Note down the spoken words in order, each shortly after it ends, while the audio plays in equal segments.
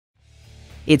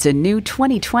It's a new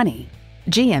 2020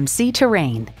 GMC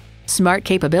Terrain. Smart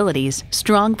capabilities,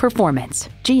 strong performance,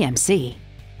 GMC.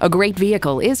 A great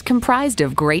vehicle is comprised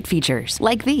of great features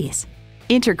like these: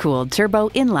 intercooled turbo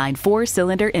inline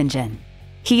 4-cylinder engine,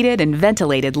 heated and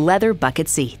ventilated leather bucket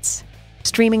seats,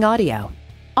 streaming audio,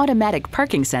 automatic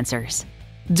parking sensors,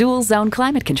 dual zone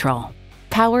climate control,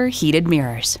 power heated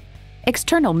mirrors,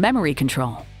 external memory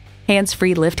control,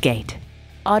 hands-free liftgate,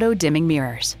 auto dimming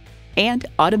mirrors, and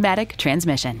automatic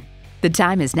transmission. The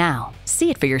time is now. See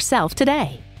it for yourself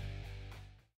today.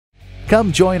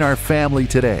 Come join our family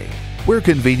today. We're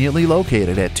conveniently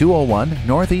located at 201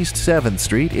 Northeast 7th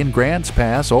Street in Grants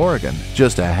Pass, Oregon,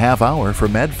 just a half hour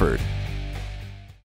from Medford.